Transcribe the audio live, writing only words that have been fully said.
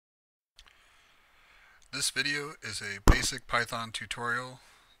This video is a basic Python tutorial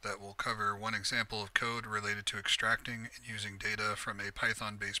that will cover one example of code related to extracting and using data from a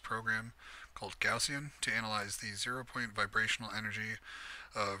Python-based program called Gaussian to analyze the zero-point vibrational energy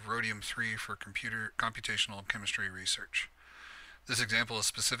of rhodium-3 for computational chemistry research. This example is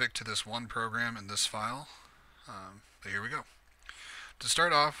specific to this one program in this file, but here we go. To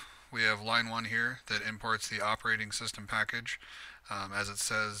start off, we have line 1 here that imports the operating system package, as it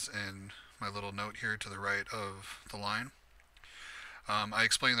says in my little note here to the right of the line. I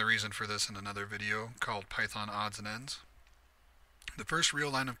explained the reason for this in another video called Python Odds and Ends. The first real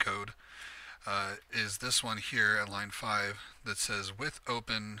line of code is this one here at line 5 that says with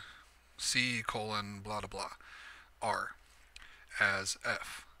open C colon blah blah blah R as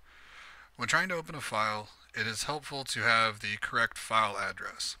F. When trying to open a file, it is helpful to have the correct file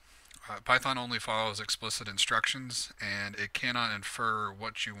address. Python only follows explicit instructions and it cannot infer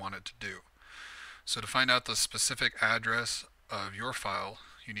what you want it to do. So to find out the specific address of your file,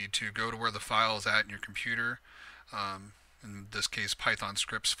 you need to go to where the file is at in your computer, in this case Python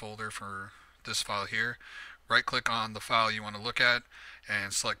scripts folder for this file here. Right click on the file you want to look at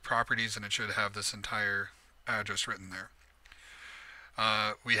and select properties, and it should have this entire address written there.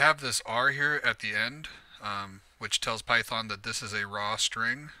 We have this R here at the end, which tells Python that this is a raw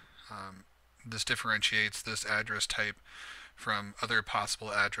string. This differentiates this address type from other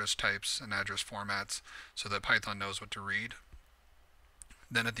possible address types and address formats so that Python knows what to read.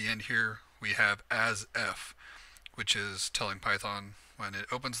 Then at the end here we have as F, which is telling Python when it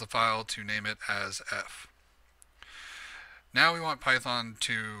opens the file to name it as F. Now we want Python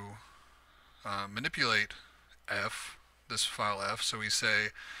to manipulate F, this file F, so we say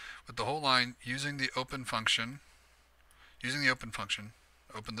with the whole line using the open function,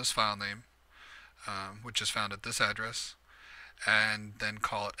 open this file name, which is found at this address, and then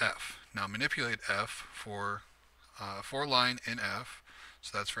call it F. Now manipulate F for line in F,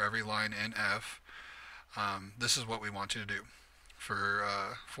 so that's for every line in F. This is what we want you to do.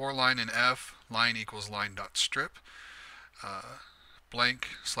 For line in F, line equals line.strip, blank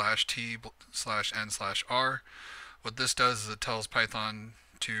slash t slash n slash r. What this does is it tells Python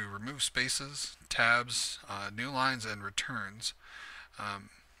to remove spaces, tabs, new lines, and returns.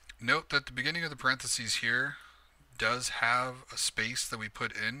 Note that the beginning of the parentheses here does have a space that we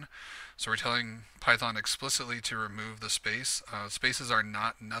put in, so we're telling Python explicitly to remove the space. Spaces are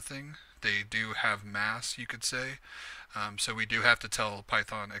not nothing. They do have mass, you could say, so we do have to tell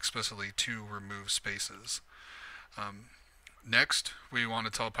Python explicitly to remove spaces. Next, we want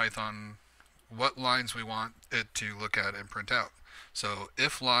to tell Python what lines we want it to look at and print out. So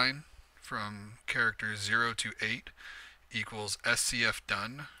if line from characters 0 to 8 equals SCF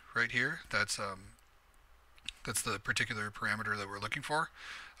done right here, that's the particular parameter that we're looking for,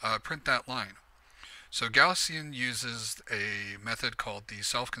 print that line. So Gaussian uses a method called the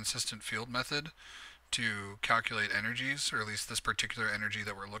self-consistent field method to calculate energies, or at least this particular energy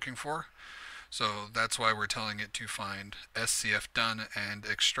that we're looking for. So that's why we're telling it to find SCF done and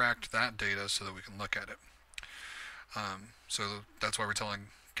extract that data so that we can look at it. So that's why we're telling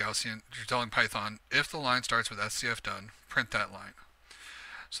Python, if the line starts with SCF done, print that line.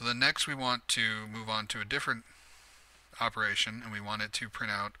 So then next we want to move on to a different operation, and we want it to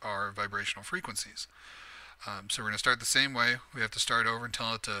print out our vibrational frequencies. So we're going to start the same way. We have to start over and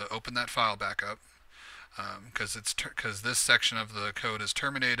tell it to open that file back up, because this section of the code is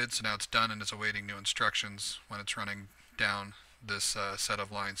terminated, so now it's done and it's awaiting new instructions when it's running down this set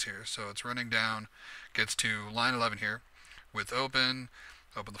of lines here. So it's running down, gets to line 11 here with open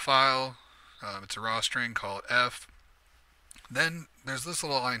the file, it's a raw string, call it F. Then there's this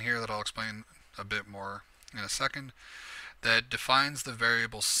little line here that I'll explain a bit more in a second that defines the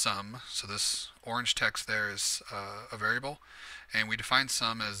variable sum. So this orange text there is a variable, and we define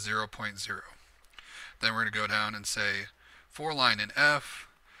sum as 0.0. Then we're going to go down and say for line in F,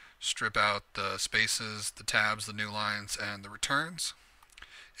 strip out the spaces, the tabs, the new lines, and the returns.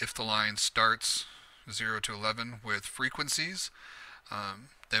 If the line starts 0 to 11 with frequencies,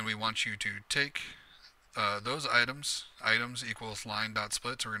 then we want you to take those items equals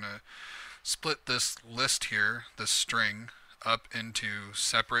line.split. So we're going to split this list here, this string, up into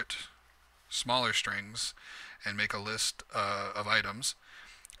separate smaller strings and make a list of items.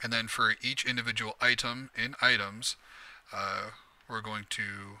 And then for each individual item in items, we're going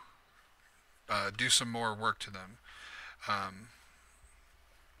to do some more work to them.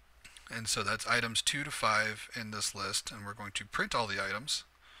 And so that's items 2 to 5 in this list, and we're going to print all the items,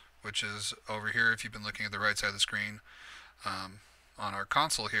 which is over here if you've been looking at the right side of the screen. On our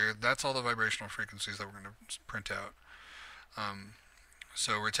console here, that's all the vibrational frequencies that we're going to print out.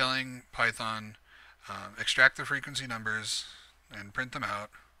 So we're telling Python extract the frequency numbers and print them out.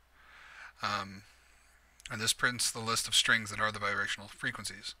 And this prints the list of strings that are the vibrational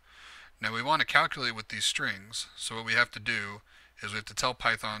frequencies. Now we want to calculate with these strings, so what we have to do is we have to tell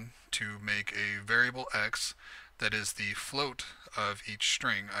Python to make a variable x that is the float of each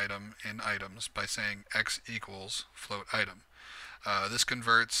string item in items by saying x equals float item. This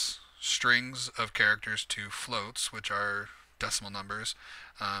converts strings of characters to floats, which are decimal numbers,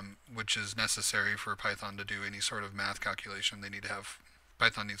 which is necessary for Python to do any sort of math calculation.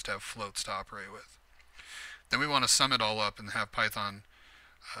 Python needs to have floats to operate with. Then we want to sum it all up and have Python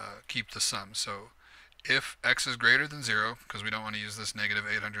keep the sum. So if x is greater than 0, because we don't want to use this negative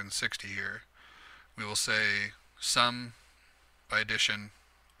 860 here, we will say sum by addition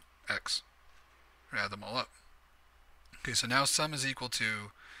x, and add them all up. Okay, so now sum is equal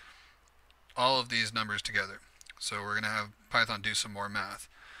to all of these numbers together. So we're going to have Python do some more math.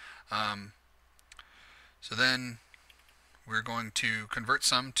 So then we're going to convert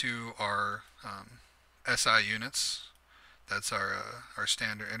sum to our SI units. That's our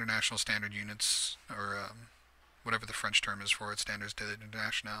standard international standard units, or whatever the French term is for it, standards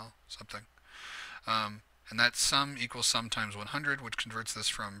international something. And that sum equals sum times 100, which converts this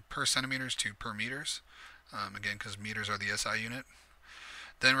from per centimeters to per meters. Again, because meters are the SI unit.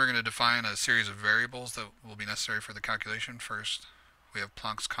 Then we're going to define a series of variables that will be necessary for the calculation. First, we have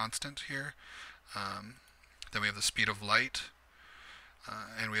Planck's constant here. Then we have the speed of light.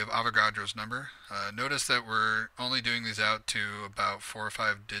 And we have Avogadro's number. Notice that we're only doing these out to about 4 or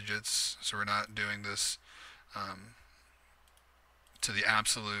 5 digits, so we're not doing this to the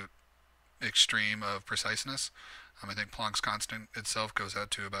absolute extreme of preciseness. I think Planck's constant itself goes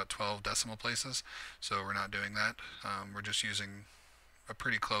out to about 12 decimal places, so we're not doing that. We're just using a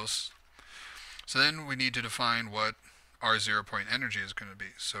pretty close. So then we need to define what our 0 point energy is going to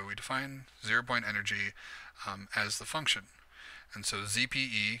be. So we define 0 point energy as the function. And so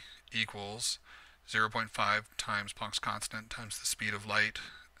ZPE equals 0.5 times Planck's constant times the speed of light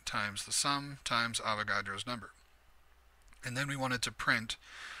times the sum times Avogadro's number. And then we wanted to print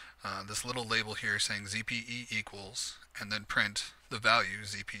this little label here saying ZPE equals, and then print the value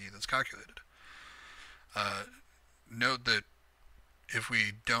ZPE that's calculated. Note that if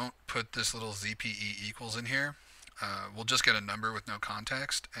we don't put this little ZPE equals in here, we'll just get a number with no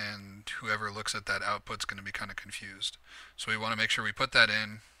context, and whoever looks at that output's going to be kind of confused. So we want to make sure we put that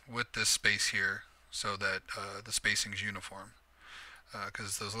in with this space here so that the spacing is uniform,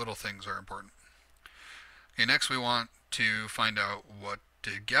 because those little things are important. Okay, next we want to find out what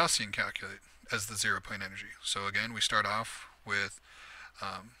did Gaussian calculate as the 0 point energy. So again, we start off with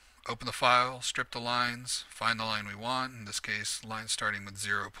open the file, strip the lines, find the line we want, in this case line starting with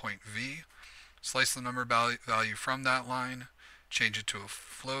 0 point V. Slice the number value from that line, change it to a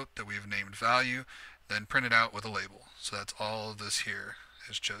float that we've named value, then print it out with a label. So that's all of this here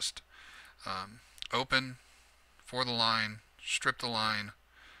is just open for the line, strip the line.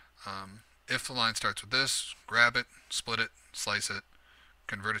 If the line starts with this, grab it, split it, slice it,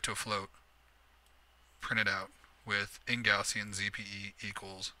 convert it to a float, print it out with in Gaussian ZPE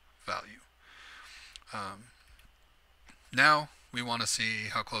equals value. Now we want to see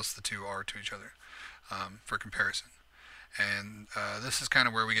how close the two are to each other for comparison. And this is kind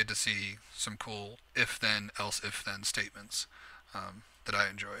of where we get to see some cool if-then, else-if-then statements that I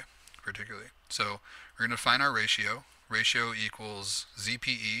enjoy particularly. So we're going to find our ratio. Ratio equals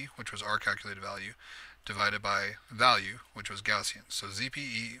ZPE, which was our calculated value, divided by value, which was Gaussian. So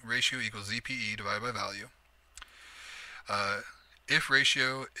ZPE, ratio equals ZPE divided by value. If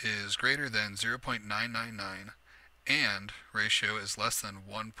ratio is greater than 0.999 and ratio is less than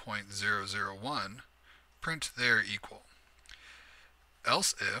 1.001, print their equal.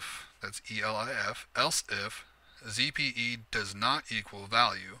 Else if, that's ELIF, else if ZPE does not equal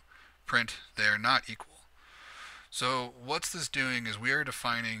value, print they're not equal. So what's this doing is we are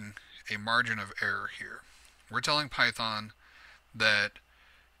defining a margin of error here. We're telling Python that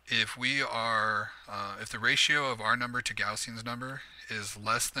if the ratio of our number to Gaussian's number is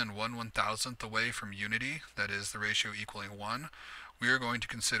less than 1/1000th away from unity, that is the ratio equaling 1, we are going to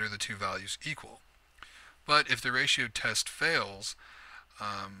consider the two values equal. But if the ratio test fails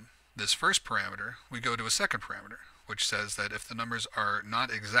this first parameter, we go to a second parameter, which says that if the numbers are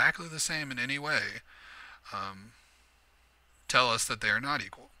not exactly the same in any way, tell us that they are not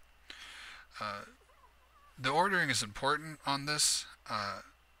equal. The ordering is important on this,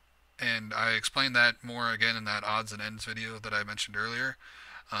 and I explained that more again in that odds and ends video that I mentioned earlier.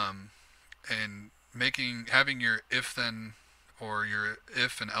 And having your if-then or your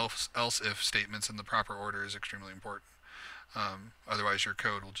if and else-if statements in the proper order is extremely important. Otherwise your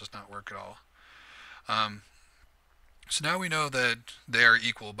code will just not work at all. So now we know that they are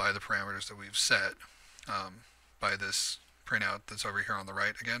equal by the parameters that we've set by this printout that's over here on the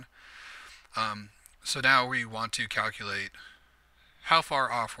right again. So now we want to calculate how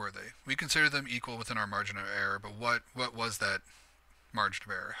far off were they. We consider them equal within our margin of error, but what was that margin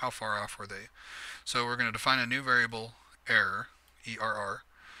of error? How far off were they? So we're going to define a new variable, error, ERR,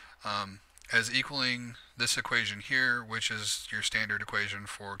 as equaling this equation here, which is your standard equation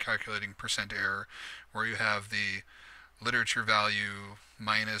for calculating percent error, where you have the literature value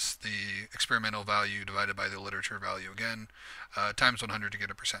minus the experimental value divided by the literature value again, times 100 to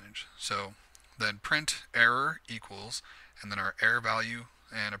get a percentage. So then print error equals, and then our error value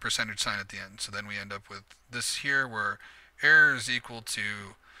and a percentage sign at the end. So then we end up with this here, where error is equal to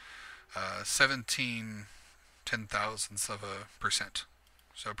 17 ten-thousandths of a percent.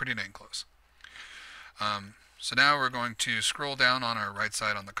 So pretty dang close. So now we're going to scroll down on our right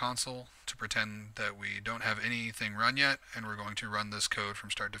side on the console to pretend that we don't have anything run yet, and we're going to run this code from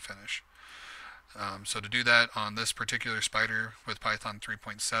start to finish. So to do that on this particular spider with Python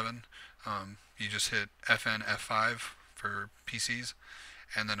 3.7, you just hit FN F5 for PCs,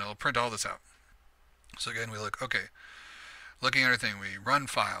 and then it'll print all this out. So again, we look, okay, looking at our thing, we run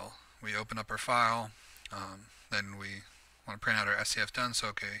file, we open up our file, then we want to print out our SCF done. So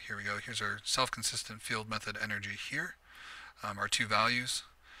okay, here we go. Here's our self-consistent field method energy here, our two values.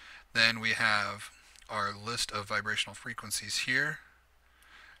 Then we have our list of vibrational frequencies here.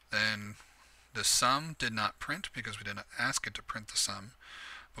 Then the sum did not print because we didn't ask it to print the sum,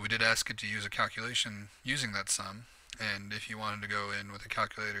 but we did ask it to use a calculation using that sum. And if you wanted to go in with a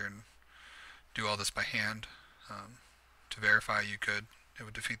calculator and do all this by hand to verify, you could. It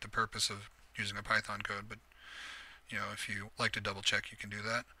would defeat the purpose of using a Python code, but if you like to double check, you can do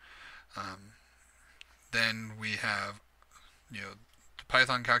that. Then we have the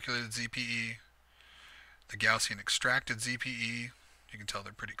Python calculated ZPE, the Gaussian extracted ZPE. You can tell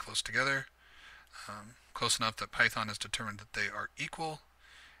they're pretty close together, close enough that Python has determined that they are equal,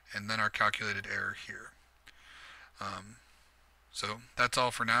 and then our calculated error here. So that's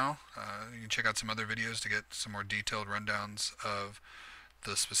all for now. You can check out some other videos to get some more detailed rundowns of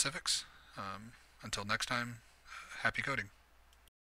the specifics. Until next time, happy coding.